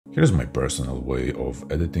Here's my personal way of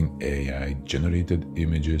editing AI generated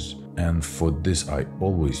images, and for this I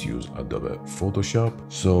always use Adobe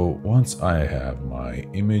Photoshop. So once I have my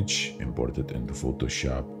image imported into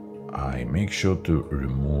Photoshop, I make sure to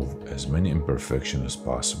remove as many imperfections as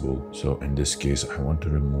possible. So in this case I want to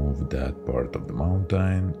remove that part of the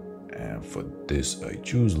mountain, and for this I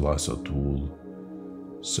choose lasso tool,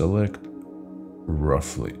 select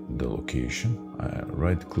roughly the location. I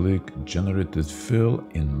right click, generated fill.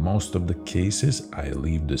 In most of the cases I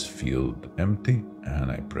leave this field empty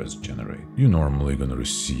and I press generate. You're normally gonna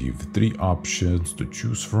receive 3 options to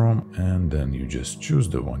choose from, and then you just choose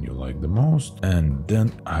the one you like the most, and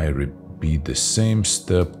then I repeat the same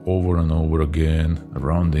step over and over again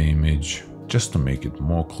around the image just to make it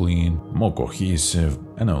more clean, more cohesive,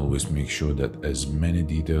 and I always make sure that as many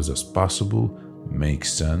details as possible make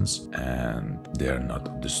sense and they are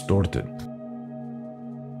not distorted.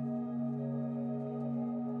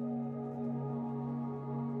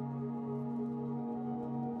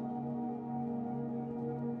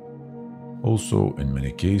 Also, in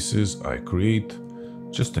many cases, I create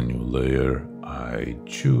just a new layer. I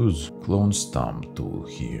choose clone stamp tool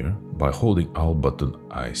here. By holding Alt button,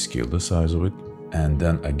 I scale the size of it. And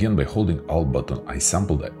then again, by holding Alt button, I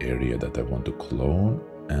sample the area that I want to clone.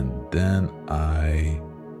 And then I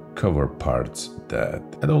cover parts that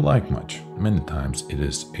I don't like much. Many times it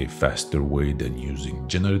is a faster way than using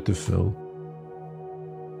generative fill.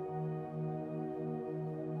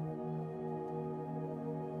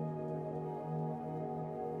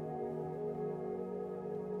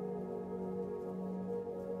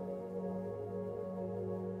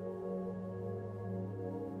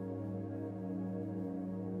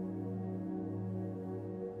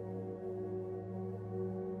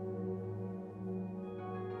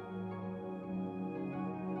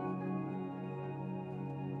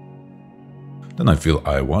 Then I feel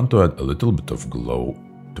I want to add a little bit of glow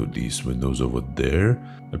to these windows over there.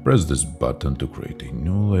 I press this button to create a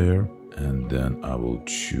new layer, and then I will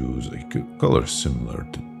choose a color similar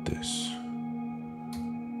to this,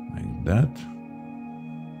 like that.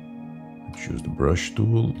 I choose the brush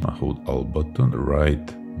tool, I hold Alt button,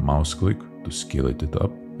 right mouse click to scale it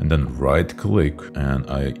up, and then right click and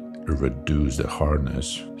I reduce the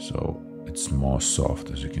hardness so it's more soft,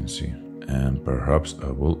 as you can see. And perhaps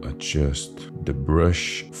I will adjust the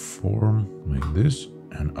brush form like this,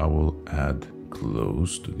 and I will add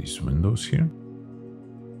glows to these windows here.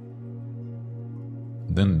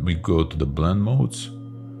 Then we go to the blend modes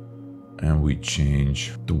and we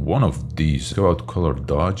change to one of these. Go out color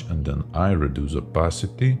dodge, and then I reduce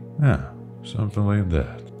opacity. Yeah, something like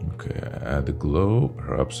that. Okay, I add a glow.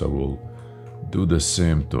 Perhaps I will do the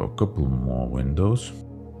same to a couple more windows.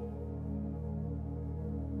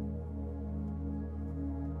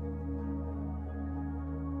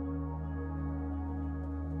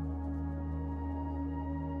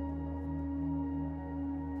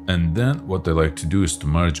 And then what I like to do is to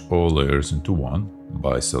merge all layers into one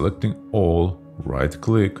by selecting all, right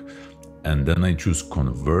click, and then I choose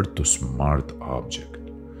convert to smart object.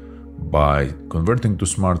 By converting to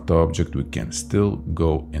smart object, we can still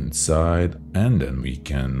go inside and then we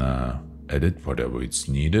can edit whatever it's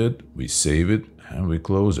needed. We save it and we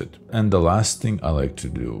close it. And the last thing I like to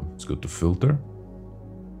do is go to filter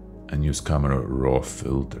and use camera raw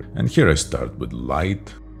filter. And here I start with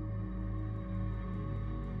light.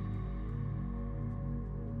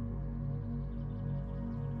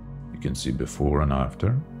 You can see before and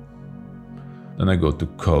after. Then I go to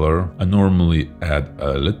color. I normally add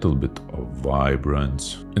a little bit of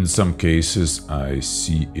vibrance. In some cases, I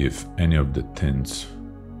see if any of the tints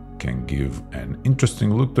can give an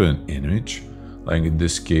interesting look to an image. Like in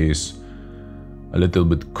this case, a little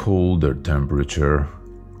bit colder temperature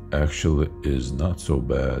actually is not so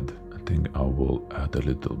bad. I think I will add a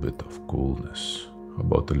little bit of coolness. How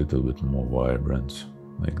about a little bit more vibrance,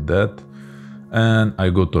 like that. And I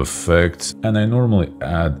go to effects and I normally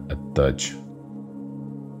add a touch.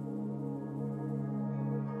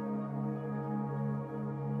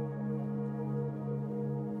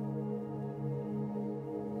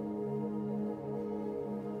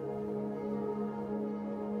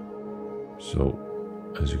 So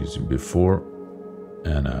as you can see, before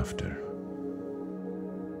and after.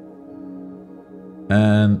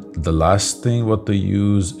 And the last thing what I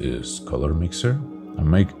use is color mixer. I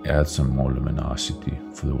might add some more luminosity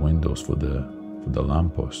for the windows, for the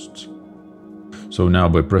lampposts. So now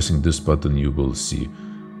by pressing this button, you will see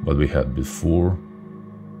what we had before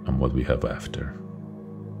and what we have after.